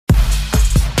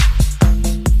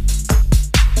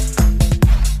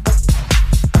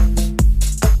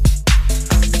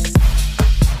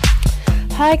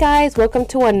Hi guys, welcome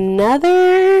to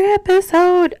another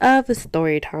episode of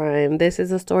Story Time. This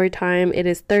is a story time. It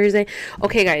is Thursday.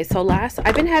 Okay guys, so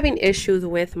I've been having issues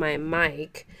with my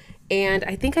mic and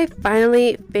I think I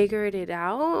finally figured it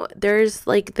out. There's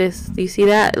like this, do you see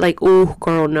that? Like, oh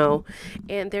girl, no.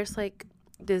 And there's like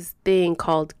this thing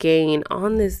called gain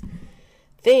on this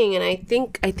thing, and I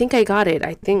think I got it.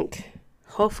 I think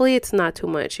hopefully it's not too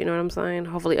much, you know what I'm saying?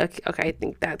 Hopefully, okay, I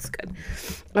think that's good.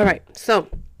 All right, so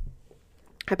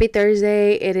happy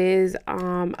Thursday. It is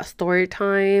a story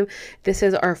time. This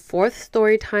is our fourth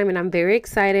story time and I'm very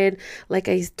excited. Like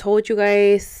I told you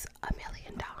guys a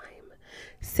million times,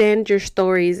 send your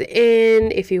stories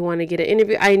in if you want to get an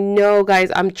interview. I know guys,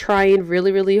 I'm trying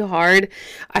really hard.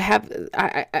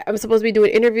 I'm supposed to be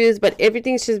doing interviews, but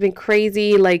everything's just been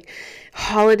crazy, like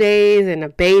holidays and a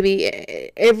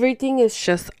baby. Everything is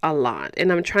just a lot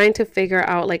and I'm trying to figure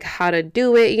out like how to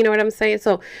do it, you know what I'm saying?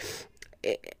 So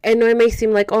I know it may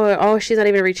seem like, oh, she's not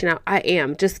even reaching out. I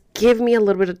am. Just give me a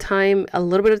little bit of time,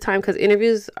 because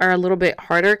interviews are a little bit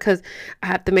harder because I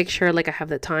have to make sure like I have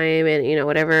the time and, you know,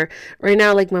 whatever. Right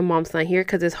now, like my mom's not here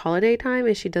because it's holiday time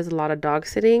and she does a lot of dog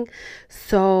sitting.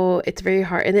 So it's very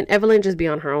hard. And then Evelyn just be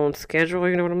on her own schedule,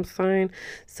 you know what I'm saying?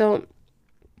 So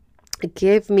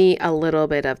give me a little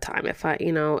bit of time. If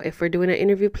we're doing an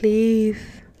interview, please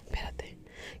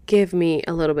give me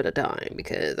a little bit of time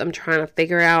because I'm trying to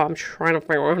figure out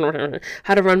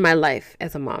how to run my life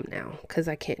as a mom now, because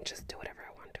I can't just do whatever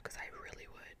I want to, because I really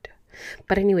would.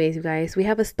 But anyways, you guys, we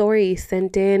have a story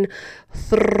sent in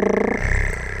through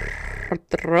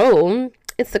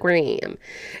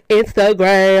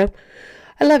Instagram.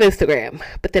 I love Instagram,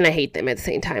 but then I hate them at the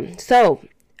same time. So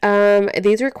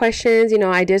these were questions.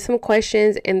 I did some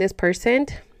questions, and this person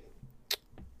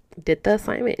did the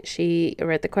assignment. She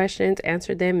read the questions,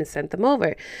 answered them, and sent them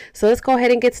over. So let's go ahead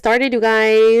and get started, you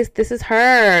guys. This is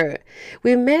her.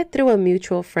 We met through a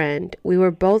mutual friend. We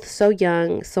were both so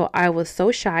young, so I was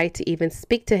so shy to even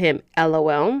speak to him.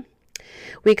 LOL.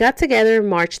 We got together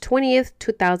March 20th,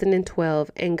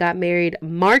 2012 and got married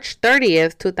March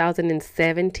 30th,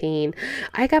 2017.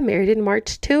 I got married in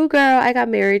March too, girl. I got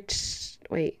married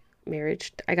in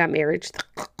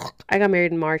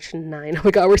March 9. Oh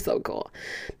my God, we're so cool.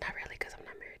 Not really, because I'm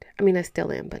not married. I mean, I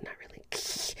still am, but not really.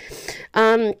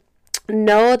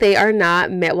 No, they are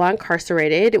not. Met while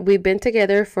incarcerated. We've been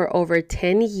together for over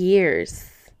 10 years.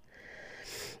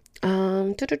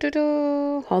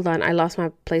 Hold on, I lost my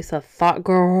place of thought,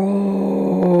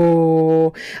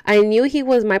 girl. I knew he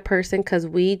was my person because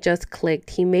we just clicked.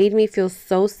 He made me feel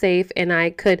so safe and I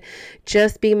could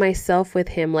just be myself with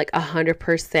him like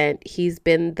 100%. He's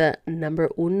been the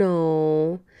number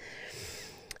uno.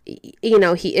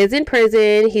 He is in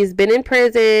prison. He's been in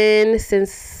prison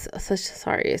since,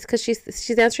 sorry, it's because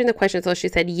she's answering the question. So she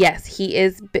said, yes, he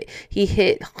is.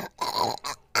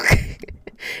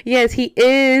 Yes, he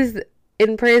is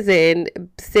in prison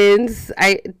since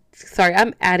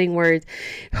I'm adding words.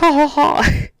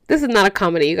 This is not a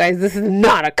comedy, you guys. This is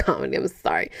not a comedy. I'm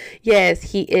sorry. Yes,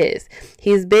 he is.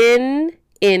 He's been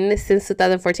in since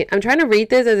 2014. I'm trying to read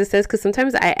this as it says because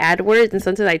sometimes I add words and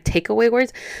sometimes I take away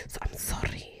words. So I'm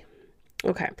sorry.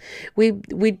 Okay.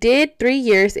 We did 3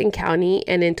 years in county,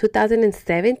 and in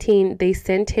 2017 they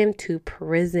sent him to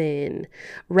prison.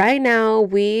 Right now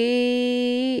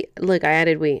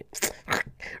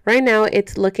Right now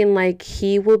it's looking like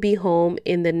he will be home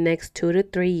in the next 2 to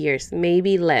 3 years,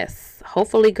 maybe less.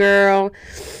 Hopefully, girl.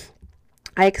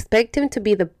 I expect him to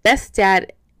be the best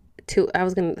dad I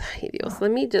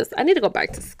need to go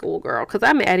back to school, girl, because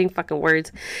I'm adding fucking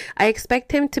words. I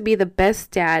expect him to be the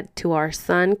best dad to our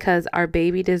son because our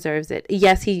baby deserves it.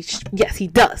 Yes, he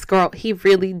does, girl. He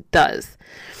really does.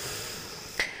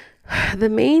 The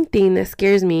main thing that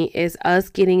scares me is us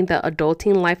getting the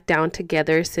adulting life down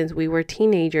together since we were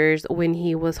teenagers when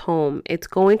he was home. It's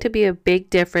going to be a big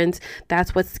difference.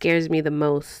 That's what scares me the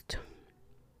most.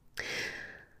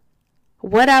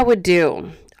 What I would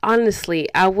do. Honestly,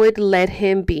 I would let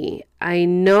him be. I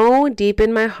know deep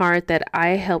in my heart that I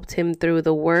helped him through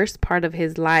the worst part of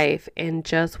his life, and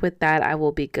just with that, I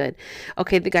will be good.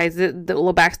 Okay, the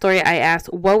little backstory, I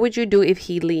asked, what would you do if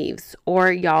he leaves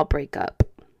or y'all break up?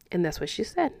 And that's what she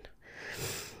said.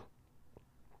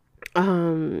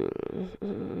 Hold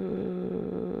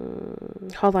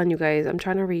on, you guys. I'm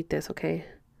trying to read this, okay?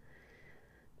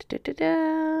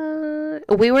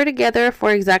 We were together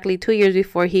for exactly 2 years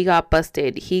before he got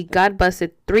busted. He got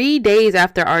busted 3 days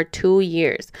after our 2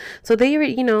 years. So they were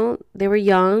young.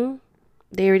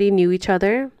 They already knew each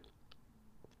other.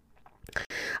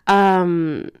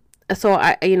 so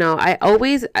I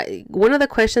always, one of the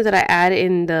questions that I add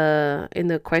in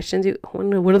the questions,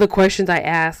 one of the questions I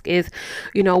ask is,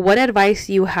 what advice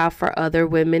you have for other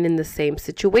women in the same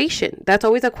situation. That's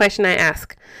always a question I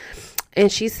ask.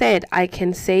 And she said, I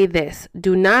can say this: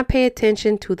 do not pay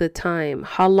attention to the time.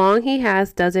 How long he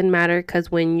has doesn't matter, because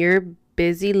when you're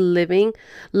busy loving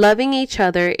each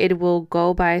other, it will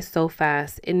go by so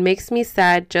fast. It makes me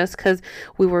sad just because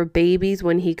we were babies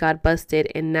when he got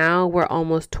busted, and now we're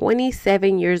almost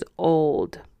 27 years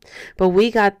old. But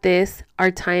we got this.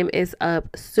 Our time is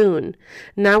up soon.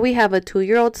 Now we have a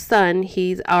 2-year-old son.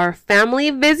 He's our family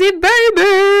visit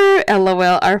baby.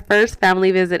 LOL. Our first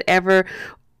family visit ever.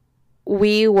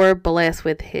 We were blessed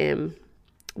with him.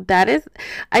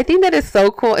 I think that is so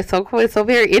cool. It's so cool. It's so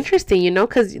very interesting,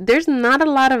 because there's not a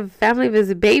lot of family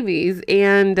visit babies.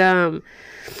 And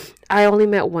I only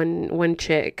met one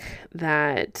chick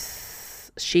that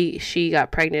she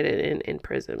got pregnant in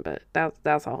prison, but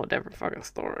that's a whole different fucking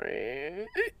story.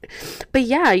 But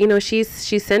yeah, she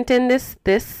sent in this.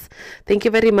 Thank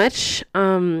you very much.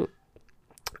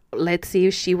 Let's see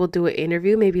if she will do an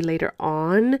interview maybe later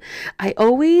on. I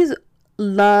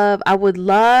would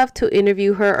love to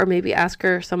interview her, or maybe ask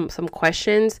her some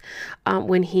questions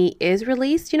when he is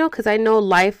released, because I know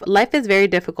life is very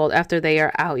difficult after they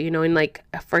are out, and like,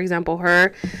 for example,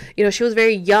 her, she was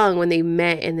very young when they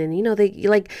met, and then,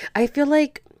 I feel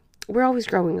like we're always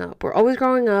growing up.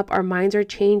 Our minds are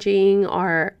changing.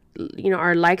 Our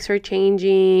likes are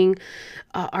changing.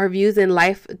 Our views in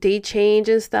life, they change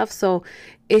and stuff. So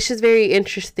it's just very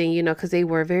interesting, because they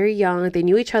were very young. They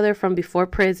knew each other from before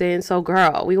prison. So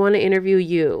girl, we want to interview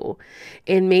you.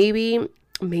 And maybe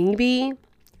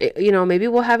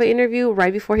we'll have an interview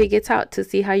right before he gets out to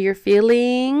see how you're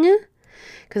feeling.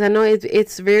 Because I know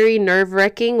it's very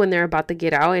nerve-wracking when they're about to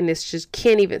get out, and it's just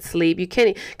can't even sleep. You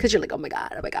can't, because you're like, oh my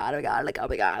God, oh my God, oh my God, like, oh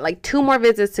my God, like 2 more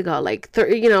visits to go, like,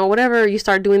 whatever. You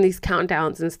start doing these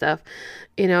countdowns and stuff,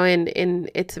 and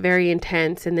it's very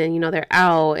intense. And then, they're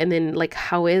out, and then like,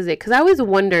 how is it? Because I always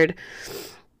wondered,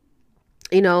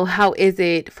 how is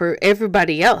it for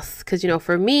everybody else? Because,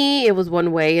 for me, it was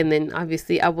one way. And then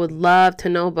obviously I would love to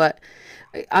know, but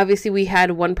obviously we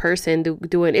had one person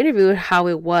do an interview how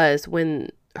it was when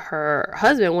her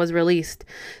husband was released.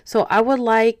 So I would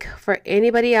like for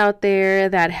anybody out there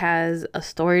that has a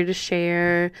story to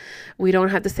share. We don't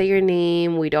have to say your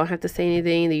name. We don't have to say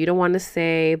anything that you don't want to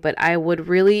say, but I would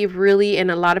really, really,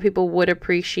 and a lot of people would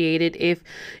appreciate it if,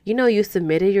 you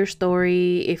submitted your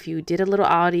story, if you did a little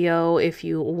audio, if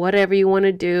you, whatever you want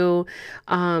to do,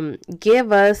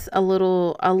 give us a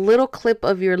little clip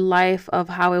of your life of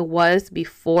how it was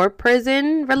before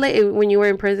prison, when you were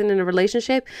in prison in a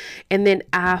relationship, and then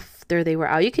after they were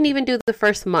out. You can even do the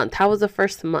first month. How was the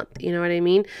first month? You know what I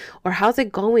mean? Or how's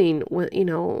it going?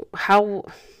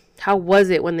 How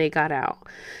was it when they got out?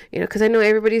 Because I know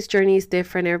everybody's journey is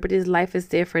different. Everybody's life is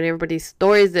different. Everybody's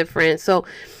story is different. So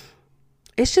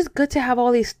it's just good to have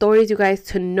all these stories, you guys,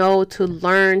 to know, to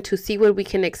learn, to see what we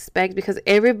can expect, because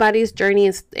everybody's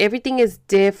journey everything is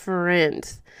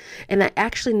different. And I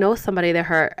actually know somebody that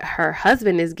her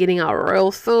husband is getting out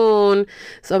real soon.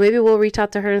 So maybe we'll reach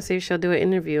out to her and see if she'll do an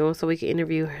interview, so we can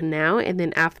interview her now. And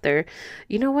then after,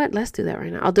 you know what? Let's do that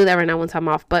right now. I'll do that right now once I'm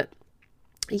off. But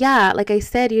yeah, like I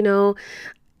said,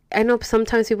 I know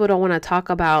sometimes people don't want to talk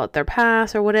about their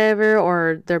past or whatever,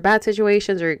 or their bad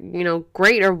situations, or,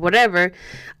 great or whatever.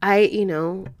 But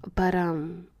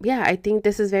yeah, I think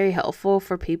this is very helpful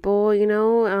for people,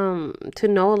 to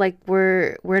know, like,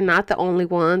 we're not the only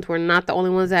ones. We're not the only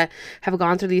ones that have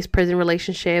gone through these prison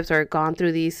relationships or gone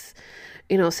through these,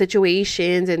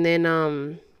 situations. And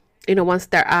then, once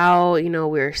they're out,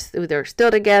 they're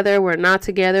still together. We're not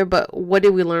together, but what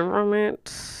did we learn from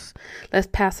it? Let's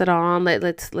pass it on.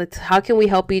 Let's how can we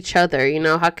help each other?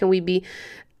 How can we be,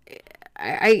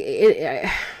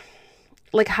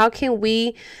 like, how can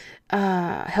we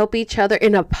help each other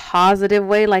in a positive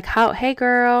way? Like, hey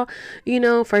girl,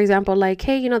 for example, like,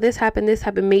 hey, this happened,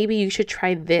 maybe you should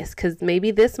try this, because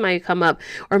maybe this might come up,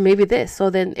 or maybe this. So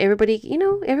then everybody,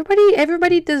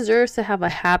 everybody deserves to have a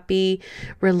happy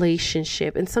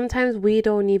relationship. And sometimes we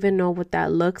don't even know what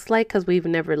that looks like, because we've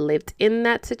never lived in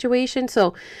that situation.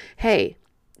 So hey,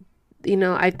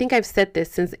 I think I've said this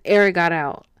since Eric got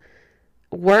out: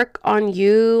 work on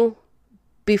you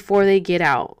before they get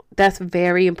out. That's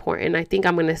very important. I think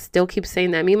I'm going to still keep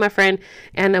saying that. Me and my friend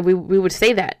Anna, we would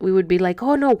say that. We would be like,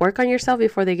 oh no, work on yourself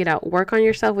before they get out. Work on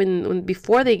yourself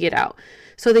before they get out.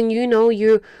 So then,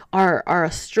 you are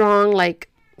a strong, like,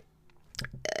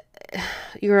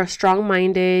 you're a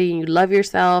strong-minded and you love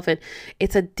yourself, and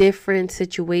it's a different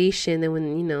situation than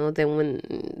when,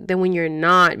 than when you're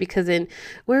not, because then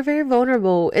we're very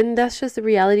vulnerable, and that's just the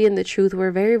reality and the truth.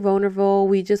 We're very vulnerable.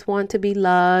 We just want to be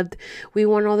loved. We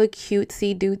want all the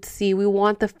cutesy dootsy. We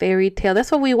want the fairy tale.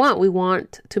 That's what we want. We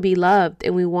want to be loved,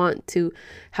 and we want to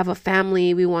have a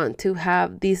family. We want to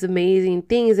have these amazing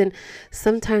things, and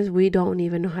sometimes we don't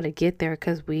even know how to get there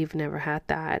because we've never had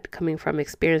that, coming from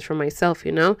experience from myself,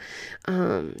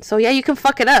 so yeah, you can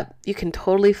fuck it up. You can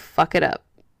totally fuck it up,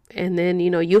 and then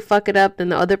you fuck it up, then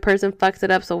the other person fucks it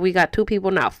up, so we got two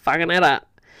people now fucking it up,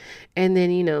 and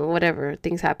then whatever,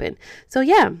 things happen. So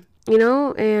yeah,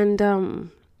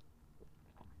 and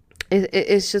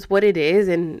it's just what it is,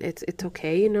 and it's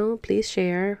okay. Please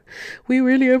share. We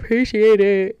really appreciate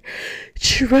it.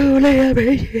 Truly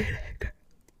appreciate it.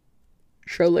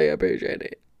 Truly appreciate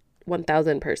it.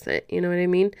 1000%. You know what I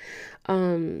mean?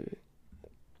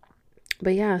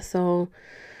 But yeah, so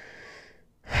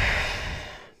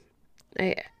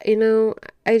I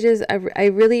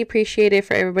really appreciate it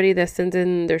for everybody that sends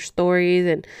in their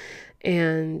stories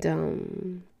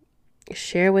and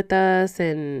share with us.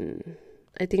 And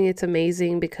I think it's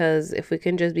amazing, because if we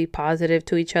can just be positive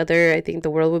to each other, I think the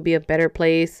world would be a better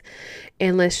place.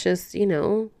 And let's just,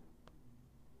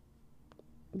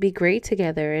 be great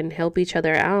together and help each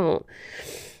other out.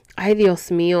 Ay, Dios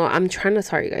mío.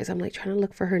 Sorry guys, I'm like trying to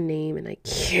look for her name and I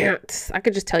can't. I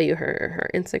could just tell you her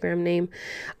Instagram name.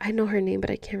 I know her name, but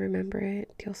I can't remember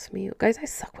it. Dios mío. Guys, I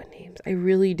suck with names. I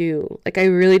really do. Like, I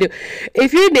really do.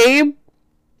 If your name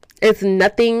is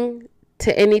nothing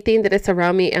to anything that is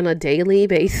around me on a daily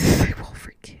basis, I will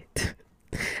forget.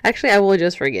 Actually, I will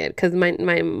just forget, because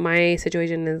my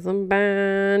situation is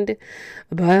bad.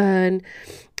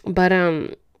 But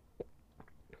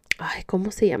ay,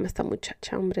 ¿cómo se llama esta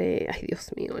muchacha, hombre? Ay, Dios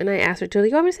mío. And I asked her, do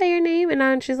you want me to say your name?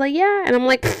 And she's like, yeah. And I'm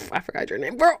like, I forgot your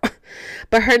name, bro.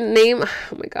 But her name,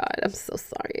 oh my God, I'm so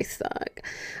sorry. I suck.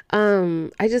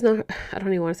 I just know, I don't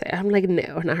even want to say it. I'm like,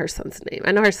 no, not her son's name.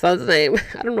 I know her son's name.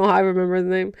 I don't know how I remember his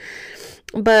name.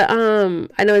 But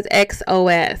I know it's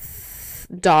XOS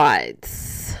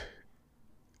dots.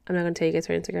 I'm not going to tell you guys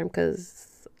her Instagram,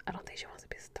 because I don't think she wants to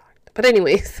be stalked. But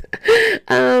anyways,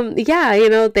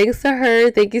 yeah, thanks to her.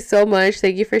 Thank you so much.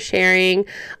 Thank you for sharing.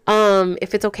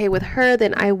 If it's okay with her,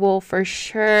 then I will for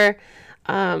sure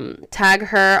tag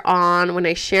her on when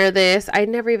I share this. I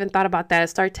never even thought about that.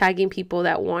 Start tagging people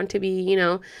that want to be,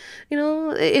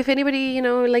 if anybody,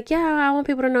 like, yeah, I want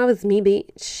people to know it's me,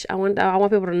 bitch. I want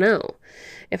people to know.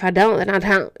 If I don't, then I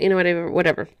don't,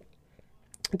 whatever.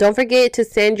 Don't forget to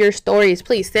send your stories.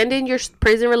 Please send in your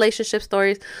prison relationship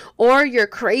stories or your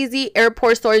crazy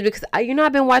airport stories, because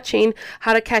I've been watching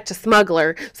How to Catch a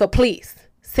Smuggler. So please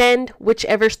send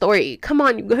whichever story. Come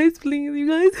on, you guys, please, you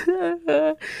guys.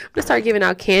 I'm gonna start giving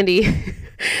out candy.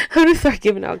 I'm gonna start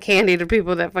giving out candy to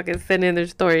people that fucking send in their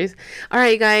stories. All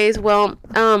right, guys. Well,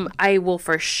 I will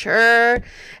for sure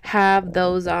have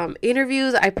those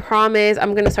interviews. I promise.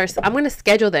 I'm gonna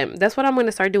schedule them. That's what I'm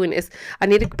gonna start doing. Is I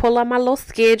need to pull out my little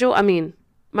schedule.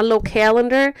 My little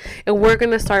calendar, and we're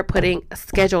gonna start putting a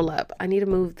schedule up. I need to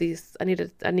move these. I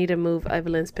need to move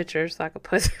Evelyn's picture so I can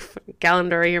put a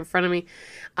calendar right here in front of me.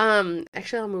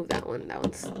 Actually, I'll move that one. That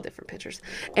one's different pictures.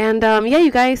 And yeah,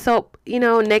 you guys. So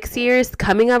next year is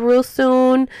coming up real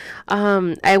soon.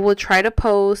 I will try to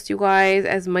post, you guys,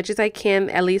 as much as I can,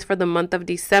 at least for the month of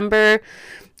December.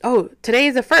 Oh, today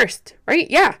is the 1st, right?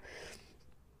 Yeah.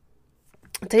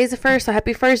 Today's the 1st. So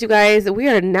happy 1st, you guys. We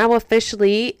are now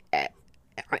officially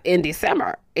in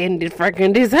December,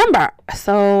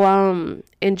 so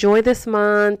enjoy this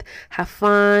month, have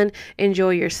fun, enjoy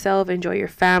yourself, enjoy your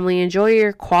family, enjoy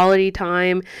your quality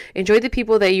time, enjoy the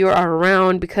people that you are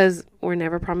around, because we're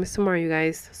never promised tomorrow, you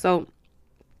guys. So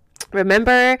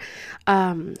remember,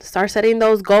 start setting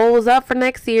those goals up for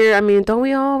next year. Don't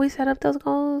we always set up those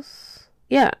goals?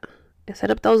 Yeah, set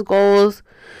up those goals.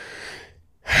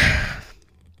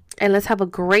 And let's have a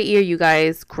great year, you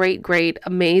guys. Great,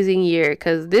 amazing year.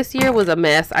 Because this year was a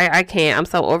mess. I can't. I'm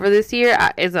so over this year.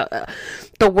 It's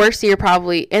the worst year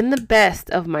probably and the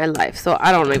best of my life. So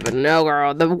I don't even know,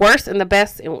 girl. The worst and the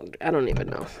best. I don't even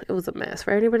know. It was a mess.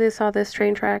 For anybody that saw this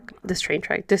train wreck,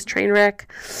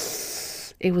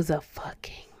 it was a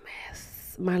fucking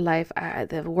mess. My life,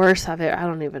 the worst of it, I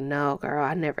don't even know, girl.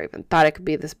 I never even thought it could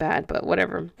be this bad, but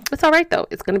whatever. It's all right though.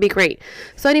 It's gonna be great.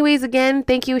 So anyways, again,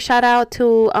 thank you. Shout out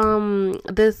to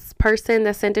this person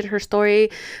that sent in her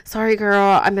story. Sorry,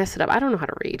 girl, I messed it up. I don't know how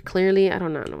to read. Clearly, I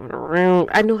don't know how to read.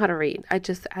 I know how to read. I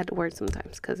just add words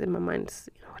sometimes because in my mind, it's,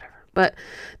 whatever. But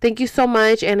thank you so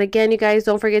much. And again, you guys,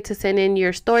 don't forget to send in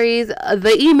your stories.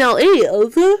 The email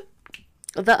is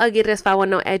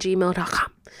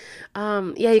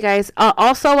theaguirres510@gmail.com. Yeah, you guys.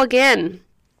 Also, again,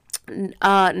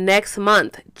 next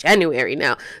month, January,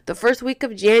 now the first week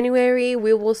of January,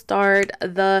 we will start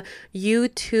the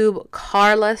YouTube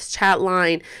Carla's chat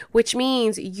line, which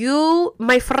means you,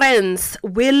 my friends,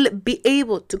 will be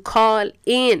able to call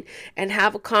in and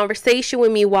have a conversation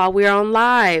with me while we're on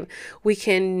live. We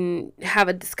can have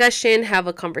a discussion, have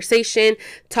a conversation,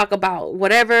 talk about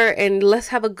whatever, and let's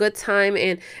have a good time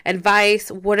and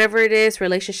advice, whatever it is,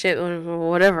 relationship,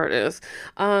 whatever it is.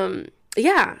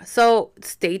 Yeah, so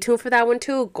stay tuned for that one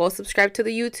too. Go subscribe to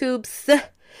the YouTubes,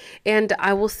 and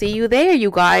I will see you there, you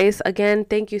guys. Again,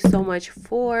 thank you so much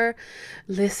for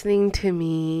listening to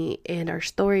me and our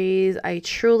stories. I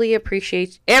truly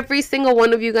appreciate every single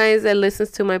one of you guys that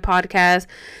listens to my podcast.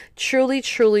 Truly,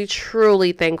 truly,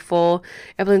 truly thankful.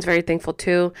 Evelyn's very thankful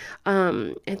too.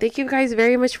 And thank you guys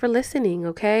very much for listening,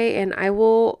 okay? And I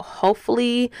will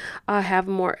hopefully have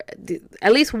more,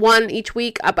 at least one each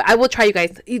week. But I will try, you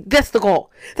guys. That's the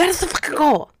goal. That is the fucking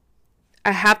goal.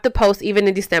 I have to post even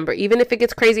in December. Even if it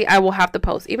gets crazy, I will have to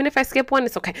post. Even if I skip one,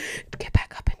 it's okay. Get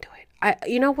back up and do it.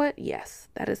 You know what? Yes,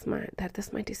 that's my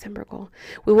December goal.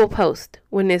 We will post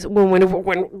when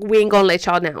we ain't gonna let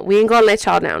y'all down. We ain't gonna let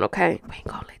y'all down, okay? We ain't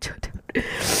gonna let y'all down.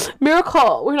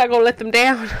 Miracle, we're not gonna let them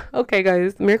down. Okay,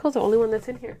 guys. Miracle's the only one that's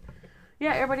in here.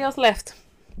 Yeah, everybody else left.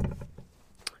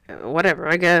 Whatever,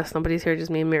 I guess nobody's here,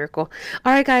 just me and Miracle.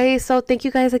 All right, guys, so thank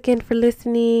you guys again for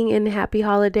listening, and happy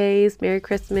holidays, Merry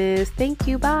Christmas. Thank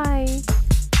you. Bye.